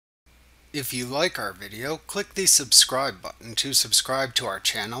If you like our video, click the subscribe button to subscribe to our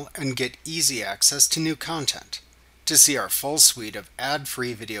channel and get easy access to new content. To see our full suite of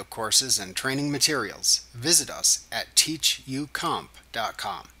ad-free video courses and training materials, visit us at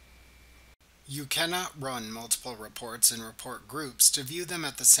teachucomp.com. You cannot run multiple reports in report groups to view them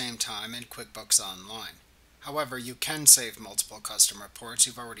at the same time in QuickBooks Online. However, you can save multiple custom reports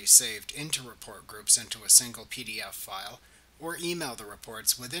you've already saved into report groups into a single PDF file, or email the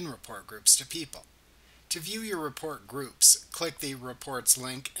reports within report groups to people. To view your report groups, click the Reports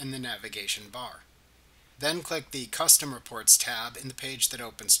link in the navigation bar. Then click the Custom Reports tab in the page that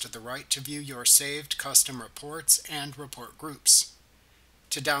opens to the right to view your saved custom reports and report groups.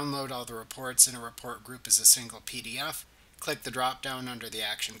 To download all the reports in a report group as a single PDF, click the drop-down under the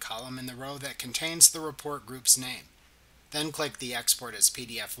Action column in the row that contains the report group's name. Then click the Export as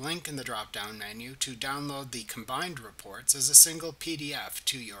PDF link in the drop-down menu to download the combined reports as a single PDF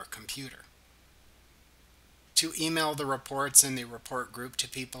to your computer. To email the reports in the report group to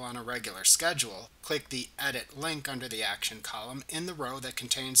people on a regular schedule, click the Edit link under the Action column in the row that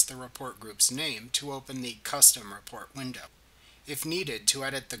contains the report group's name to open the Custom Report window. If needed to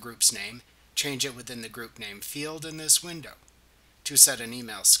edit the group's name, change it within the group name field in this window. To set an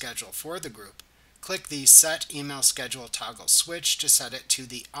email schedule for the group, click the Set Email Schedule toggle switch to set it to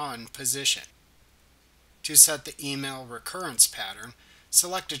the On position. To set the email recurrence pattern,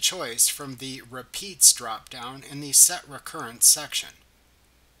 select a choice from the Repeats drop-down in the Set Recurrence section.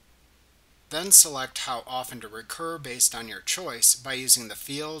 Then select how often to recur based on your choice by using the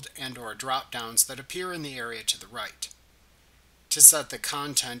field and/or drop-downs that appear in the area to the right. To set the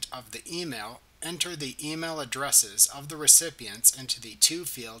content of the email, enter the email addresses of the recipients into the To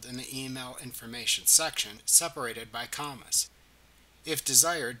field in the Email Information section, separated by commas. If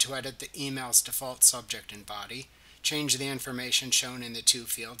desired to edit the email's default subject and body, change the information shown in the To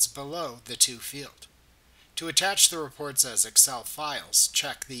fields below the To field. To attach the reports as Excel files,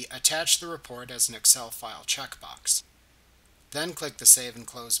 check the Attach the report as an Excel file checkbox. Then click the Save and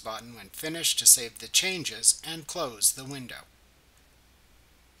Close button when finished to save the changes and close the window.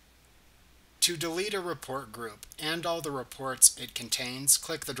 To delete a report group and all the reports it contains,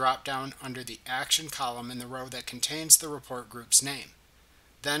 click the drop-down under the Action column in the row that contains the report group's name.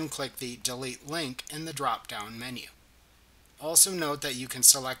 Then click the Delete link in the drop-down menu. Also note that you can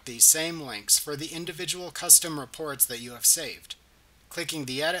select the same links for the individual custom reports that you have saved. Clicking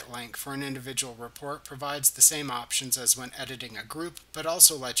the Edit link for an individual report provides the same options as when editing a group, but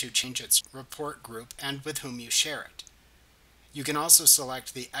also lets you change its report group and with whom you share it. You can also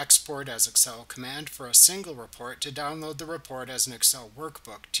select the Export as Excel command for a single report to download the report as an Excel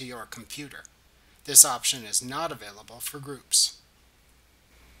workbook to your computer. This option is not available for groups.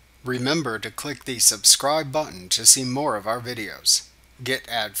 Remember to click the subscribe button to see more of our videos. Get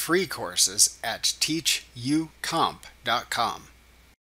ad-free courses at teachucomp.com.